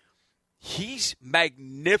play, he's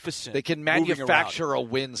magnificent. They can manufacture a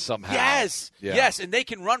win somehow. Yes, yes, and they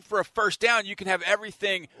can run for a first down. You can have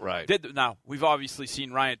everything. Right. Now, we've obviously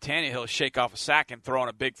seen Ryan Tannehill shake off a sack and throw on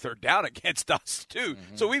a big third down against us, too.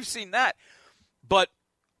 Mm-hmm. So we've seen that. But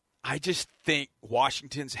I just think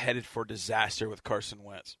Washington's headed for disaster with Carson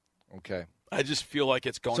Wentz. Okay. I just feel like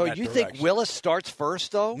it's going that direction. So you think Willis starts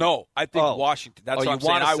first, though? No, I think Washington. That's what I'm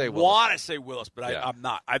saying. I want to say Willis, but I'm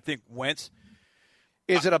not. I think Wentz.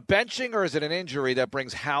 Is it a benching or is it an injury that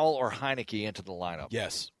brings Howell or Heineke into the lineup?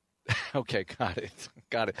 Yes. Okay, got it.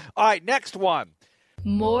 All right, next one.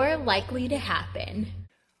 More likely to happen.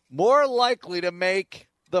 More likely to make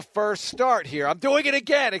the first start here. I'm doing it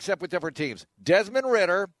again, except with different teams. Desmond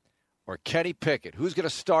Ridder or Kenny Pickett. Who's going to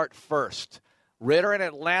start first? Ridder in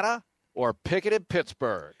Atlanta or Pickett in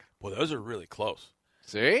Pittsburgh? Well, those are really close.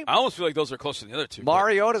 See? I almost feel like those are closer than the other two.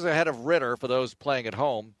 Mariota's ahead of Ridder for those playing at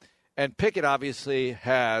home. And Pickett obviously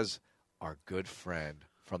has our good friend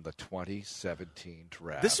from the 2017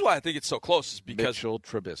 draft. This is why I think it's so close, is because Mitchell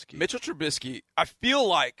Trubisky. Mitchell Trubisky, I feel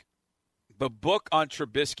like the book on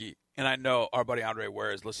Trubisky, and I know our buddy Andre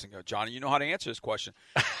Ware is listening. Johnny, you know how to answer this question.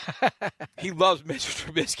 He loves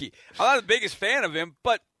Mitchell Trubisky. I'm not the biggest fan of him,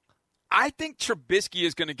 but I think Trubisky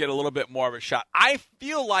is going to get a little bit more of a shot. I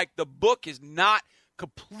feel like the book is not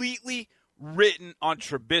completely written on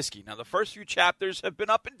Trubisky. Now, the first few chapters have been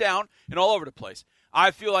up and down and all over the place. I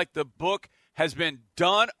feel like the book has been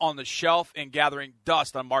done on the shelf and gathering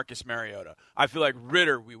dust on Marcus Mariota. I feel like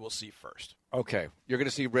Ridder we will see first. Okay, you're going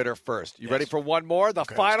to see Ridder first. You ready for one more? The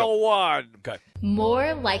final one. Okay.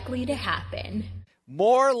 More likely to happen.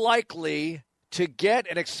 more likely to get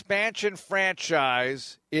an expansion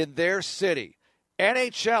franchise in their city?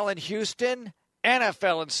 NHL in Houston,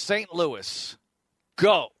 NFL in St. Louis.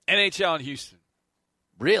 Go. NHL in Houston.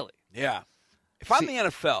 Really? Yeah. If I'm the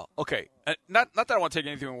NFL, okay, not that I want to take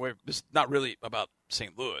anything away. This is not really about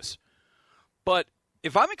St. Louis, but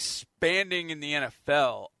if I'm expanding in the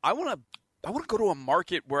NFL, I want to go to a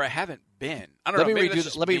market where I haven't been. I don't know.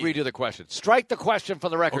 Let me redo the question. Strike the question from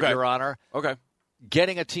the record, Your Honor. Okay.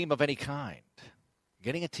 Getting a team of any kind.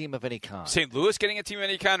 Getting a team of any kind. St. Louis getting a team of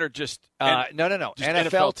any kind, or just no. Just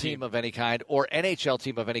NFL team of any kind, or NHL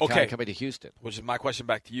team of any kind coming to Houston. Which is my question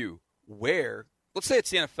back to you. Where? Let's say it's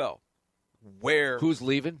the NFL. Where? Who's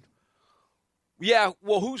leaving? Yeah,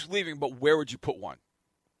 well, who's leaving, but where would you put one?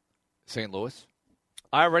 St. Louis.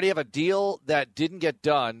 I already have a deal that didn't get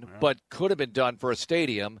done, but could have been done for a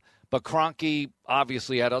stadium. But Kroenke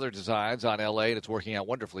obviously had other designs on L.A., and it's working out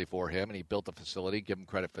wonderfully for him, and he built the facility. Give him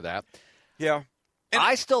credit for that. Yeah. And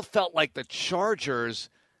I still felt like the Chargers,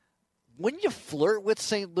 when you flirt with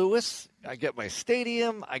St. Louis, I get my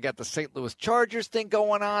stadium, I got the St. Louis Chargers thing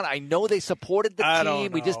going on. I know they supported the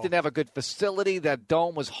team. We just didn't have a good facility. That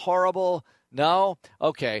dome was horrible. No?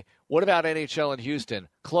 Okay. What about NHL in Houston?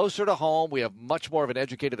 Closer to home. We have much more of an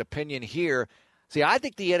educated opinion here. See, I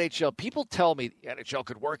think the NHL, people tell me the NHL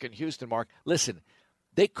could work in Houston, Mark. Listen,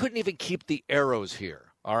 they couldn't even keep the arrows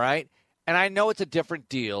here, all right? And I know it's a different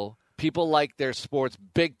deal. People like their sports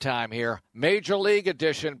big time here. Major League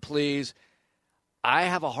edition, please. I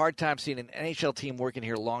have a hard time seeing an NHL team working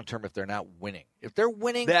here long term if they're not winning. If they're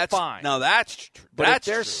winning, fine. No, that's true. But if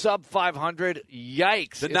they're sub 500,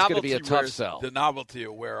 yikes, it's going to be a tough sell. The novelty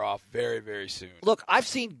will wear off very, very soon. Look, I've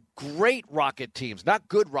seen great Rocket teams, not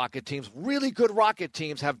good Rocket teams, really good Rocket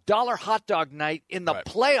teams have dollar hot dog night in the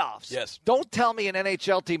playoffs. Yes. Don't tell me an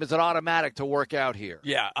NHL team is an automatic to work out here.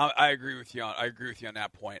 Yeah, I agree with you on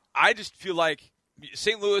that point. I just feel like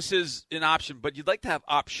St. Louis is an option, but you'd like to have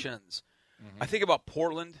options. I think about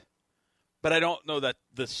Portland, but I don't know that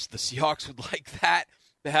the Seahawks would like that,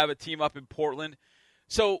 to have a team up in Portland.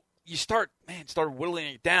 So you start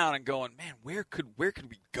whittling it down and going, man, where could we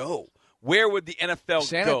go? Where would the NFL go?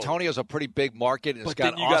 San Antonio's a pretty big market, and it's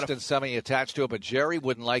got Austin semi-attached to it, but Jerry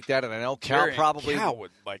wouldn't like that, and I know Cal probably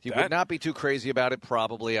wouldn't like that. He would not be too crazy about it,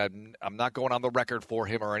 probably. I'm not going on the record for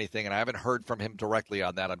him or anything, and I haven't heard from him directly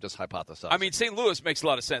on that. I'm just hypothesizing. I mean, St. Louis makes a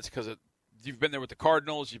lot of sense because you've been there with the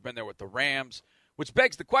Cardinals, you've been there with the Rams, which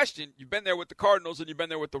begs the question, you've been there with the Cardinals and you've been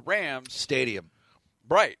there with the Rams. Stadium.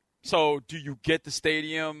 Right. So do you get the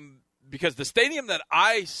stadium? Because the stadium that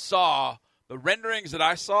I saw, the renderings that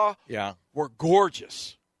I saw were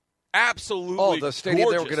gorgeous. Absolutely gorgeous. Oh, the stadium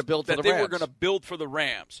they were going to build for the Rams. That they were going to build for the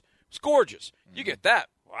Rams. It's gorgeous. You get that.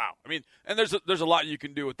 Wow. I mean, and there's a lot you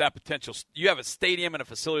can do with that potential. You have a stadium and a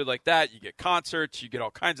facility like that. You get concerts. You get all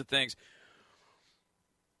kinds of things.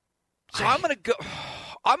 So I'm going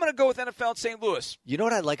to go with NFL in St. Louis. You know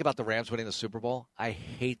what I like about the Rams winning the Super Bowl? I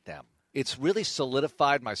hate them. It's really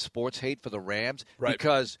solidified my sports hate for the Rams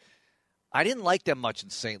because I didn't like them much in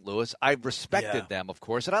St. Louis. I respected them, of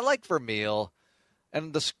course, and I liked Vermeil.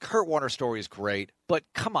 And the Kurt Warner story is great, but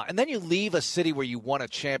come on. And then you leave a city where you won a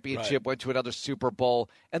championship, went to another Super Bowl,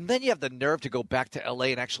 and then you have the nerve to go back to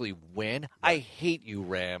L.A. and actually win. I hate you,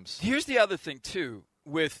 Rams. Here's the other thing, too,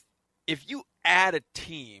 with if you add a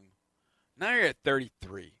team, now you're at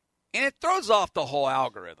 33, and it throws off the whole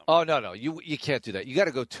algorithm. Oh, no. You can't do that. You got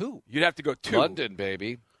to go 2. You'd have to go 2. London,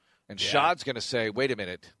 baby. And Shad's going to say, wait a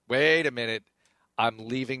minute. I'm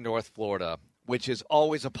leaving North Florida, which is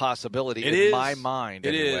always a possibility my mind.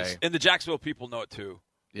 It anyway. is. And the Jacksonville people know it, too.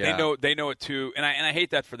 Yeah. They know it, too. And I hate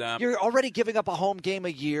that for them. You're already giving up a home game a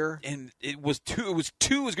year. And it was 2. It was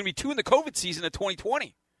going to be 2 in the COVID season of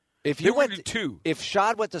 2020. If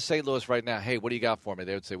Shad went to St. Louis right now, hey, what do you got for me?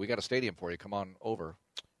 They would say, we got a stadium for you. Come on over.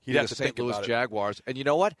 He'd have to St. Louis Jaguars. And you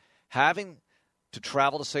know what? Having to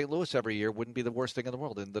travel to St. Louis every year wouldn't be the worst thing in the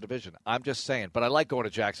world in the division. I'm just saying. But I like going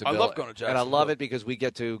to Jacksonville. I love going to Jacksonville. And I love it because we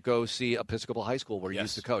get to go see Episcopal High School where you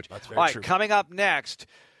used to coach. That's very All right, true. Coming up next,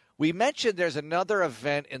 we mentioned there's another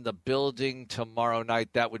event in the building tomorrow night.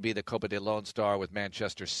 That would be the Copa de Lone Star with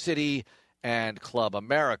Manchester City and Club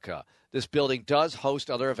America. This building does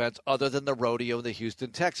host other events other than the rodeo and the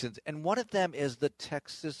Houston Texans, and one of them is the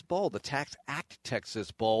Texas Bowl, the Tax Act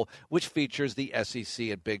Texas Bowl, which features the SEC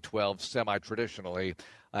and Big 12 semi-traditionally,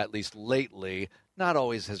 at least lately. Not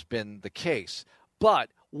always has been the case. But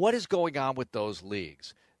what is going on with those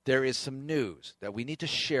leagues? There is some news that we need to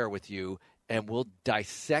share with you, and we'll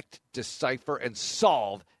dissect, decipher, and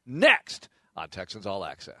solve next on Texans All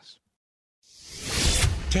Access.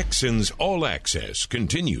 Texans All Access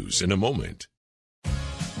continues in a moment.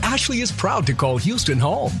 Ashley is proud to call Houston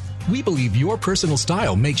home. We believe your personal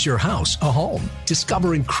style makes your house a home.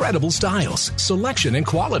 Discover incredible styles, selection, and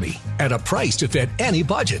quality at a price to fit any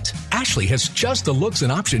budget. Ashley has just the looks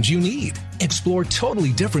and options you need. Explore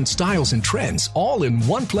totally different styles and trends all in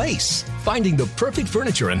one place. Finding the perfect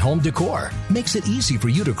furniture and home decor makes it easy for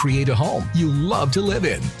you to create a home you love to live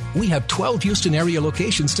in. We have 12 Houston area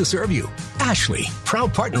locations to serve you. Ashley,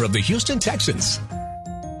 proud partner of the Houston Texans.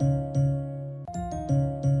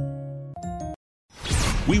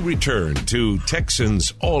 We return to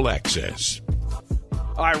Texans All Access.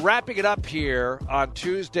 All right, wrapping it up here on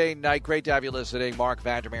Tuesday night. Great to have you listening. Mark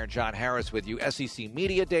Vandermeer and John Harris with you. SEC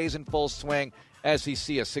Media Days in full swing.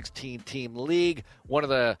 SEC, a 16-team league, one of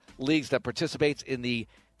the leagues that participates in the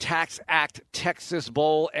Tax Act Texas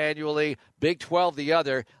Bowl annually. Big 12 the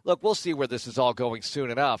other. Look, we'll see where this is all going soon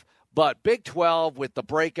enough. But Big 12 with the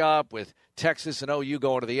breakup, with Texas and OU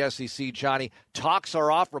going to the SEC, Johnny, talks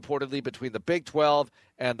are off reportedly between the Big 12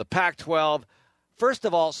 and the Pac-12. First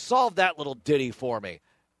of all, solve that little ditty for me.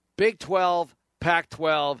 Big 12,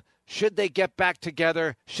 Pac-12, should they get back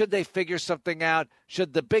together? Should they figure something out?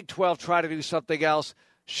 Should the Big 12 try to do something else?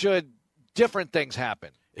 Should different things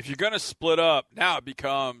happen? If you're going to split up, now it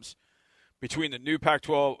becomes between the new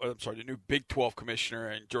the new Big 12 commissioner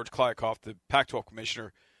and George Kliavkoff, the Pac-12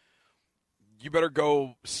 commissioner. You better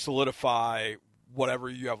go solidify whatever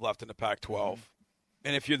you have left in the Pac-12.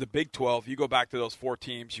 And if you're the Big 12, you go back to those 4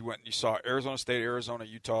 teams. You went and you saw Arizona State, Arizona,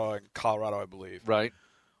 Utah, and Colorado, I believe. Right.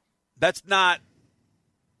 That's not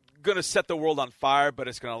going to set the world on fire, but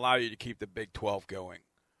it's going to allow you to keep the Big 12 going.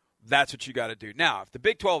 That's what you got to do. Now, if the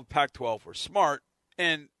Big 12 and Pac-12 were smart,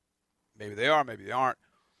 and maybe they are, maybe they aren't,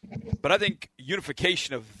 but I think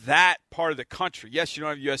unification of that part of the country, yes, you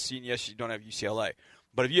don't have USC, and yes, you don't have UCLA.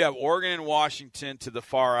 But if you have Oregon and Washington to the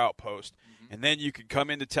far outpost, and then you can come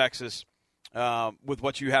into Texas with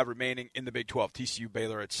what you have remaining in the Big 12, TCU,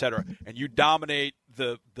 Baylor, et cetera, and you dominate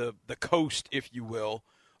the coast, if you will,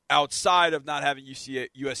 outside of not having USC,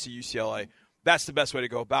 UCLA, that's the best way to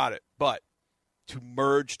go about it. But to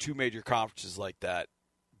merge 2 major conferences like that,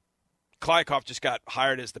 Kliavkoff just got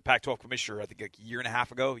hired as the Pac-12 commissioner, I think a year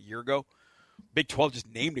ago. Big 12 just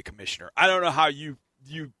named a commissioner. I don't know how you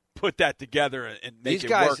put that together and make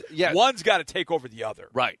it work. Yeah. One's got to take over the other.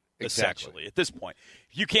 Right. Essentially, at this point.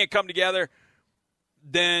 If you can't come together,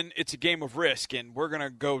 then it's a game of risk, and we're going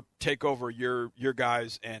to go take over your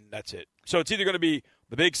guys, and that's it. So it's either going to be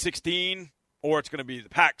the Big 16 or it's going to be the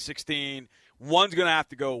Pac-16. One's going to have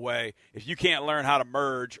to go away. If you can't learn how to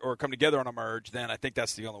merge or come together on a merge, then I think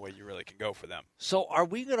that's the only way you really can go for them. So are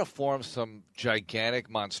we going to form some gigantic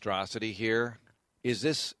monstrosity here? Is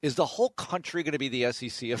the whole country going to be the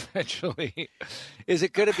SEC eventually? Is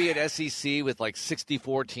it going to be an SEC with like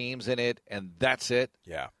 64 teams in it, and that's it?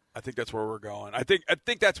 Yeah, I think that's where we're going. I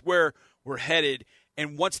think that's where we're headed.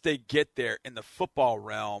 And once they get there in the football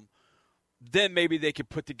realm, then maybe they could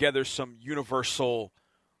put together some universal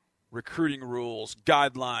recruiting rules,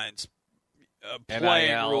 guidelines,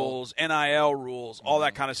 playing rules, NIL rules, all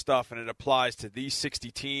that kind of stuff, and it applies to these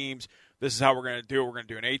 60 teams. This is how we're going to do it. We're going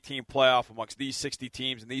to do an 18 playoff amongst these 60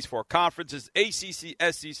 teams in these 4 conferences, ACC,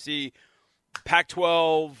 SEC,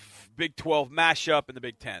 Pac-12, Big 12 mashup, and the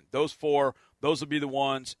Big 10. Those 4, those will be the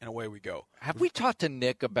ones, and away we go. Have we talked to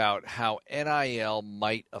Nick about how NIL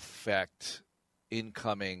might affect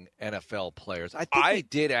incoming NFL players? I think we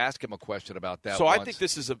did ask him a question about that once. I think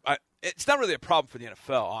this is it's not really a problem for the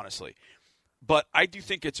NFL, honestly. But I do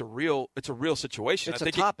think it's a real situation. It's I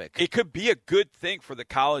think a topic. It could be a good thing for the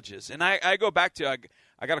colleges. And I go back to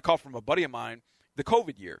I got a call from a buddy of mine, the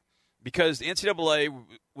COVID year, because the NCAA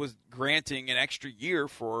was granting an extra year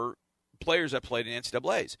for players that played in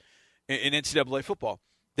NCAAs, in NCAA football.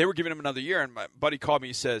 They were giving them another year, and my buddy called me.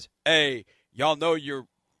 He says, "Hey, y'all know you're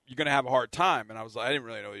going to have a hard time." And I was like, I didn't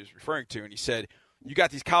really know what he was referring to. And he said, "You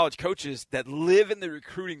got these college coaches that live in the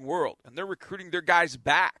recruiting world, and they're recruiting their guys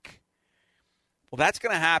back." Well, that's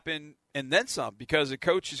going to happen and then some, because a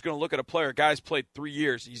coach is going to look at a player. Guy's played 3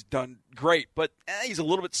 years. He's done great, but he's a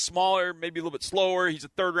little bit smaller, maybe a little bit slower. He's a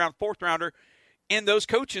 3rd round, 4th rounder. And those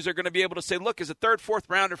coaches are going to be able to say, look, as a 3rd, 4th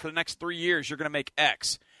rounder for the next 3 years, you're going to make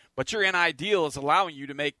X. But your NIL deal is allowing you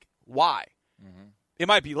to make Y. Mm-hmm. It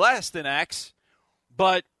might be less than X,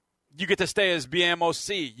 but you get to stay as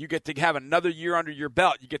BMOC. You get to have another year under your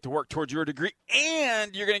belt. You get to work towards your degree,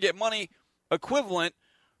 and you're going to get money equivalent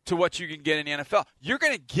to what you can get in the NFL. You're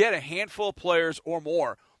going to get a handful of players or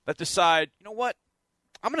more that decide, you know what,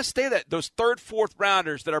 I'm going to stay that. Those 3rd, 4th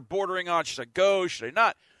rounders that are bordering on, should I go, should I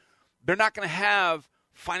not? They're not going to have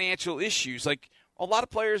financial issues. Like a lot of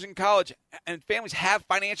players in college and families have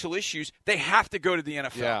financial issues. They have to go to the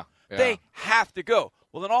NFL. Yeah. They have to go.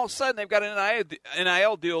 Well, then all of a sudden they've got an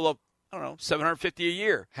NIL deal of, I don't know, $750 a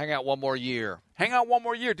year. Hang out one more year.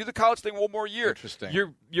 Do the college thing one more year.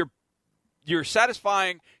 Interesting. You're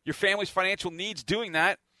satisfying your family's financial needs doing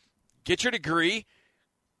that. Get your degree,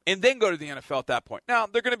 and then go to the NFL at that point. Now,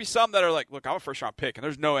 there are going to be some that are like, look, I'm a first-round pick, and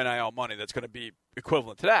there's no NIL money that's going to be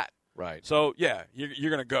equivalent to that. Right. So, yeah, you're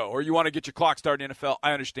going to go. Or you want to get your clock started in the NFL.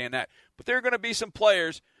 I understand that. But there are going to be some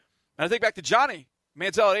players, and I think back to Johnny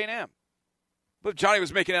Manziel at A&M. But Johnny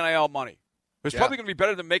was making NIL money. It was probably going to be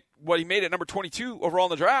better than make what he made at number 22 overall in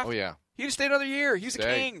the draft. Oh, yeah. He'd have stayed another year. He's a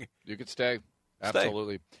king. You could stay.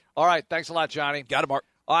 Absolutely. All right. Thanks a lot, Johnny. Got it, Mark.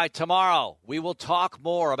 All right, tomorrow we will talk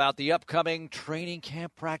more about the upcoming training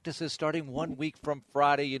camp practices starting 1 week from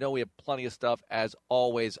Friday. You know we have plenty of stuff, as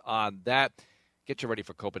always, on that. Get you ready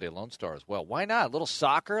for Copa de Lone Star as well. Why not? A little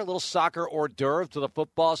soccer hors d'oeuvre to the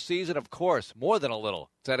football season, of course. More than a little.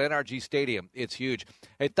 It's at NRG Stadium. It's huge.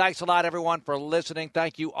 Hey, thanks a lot, everyone, for listening.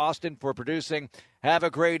 Thank you, Austin, for producing. Have a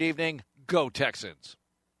great evening. Go Texans.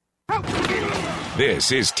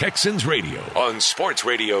 This is Texans Radio on Sports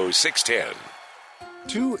Radio 610.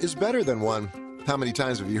 2 is better than 1. How many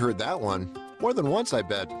times have you heard that one? More than once, I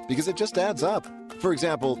bet, because it just adds up. For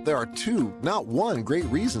example, there are 2, not 1, great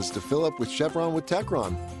reasons to fill up with Chevron with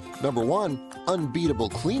Techron. Number 1, unbeatable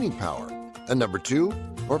cleaning power. And number 2,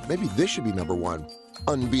 or maybe this should be number 1,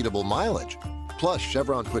 unbeatable mileage. Plus,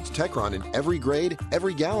 Chevron puts Techron in every grade,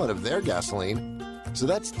 every gallon of their gasoline. So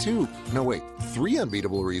that's 3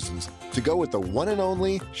 unbeatable reasons to go with the one and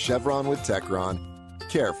only Chevron with Techron.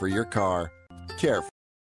 Care for your car. Care for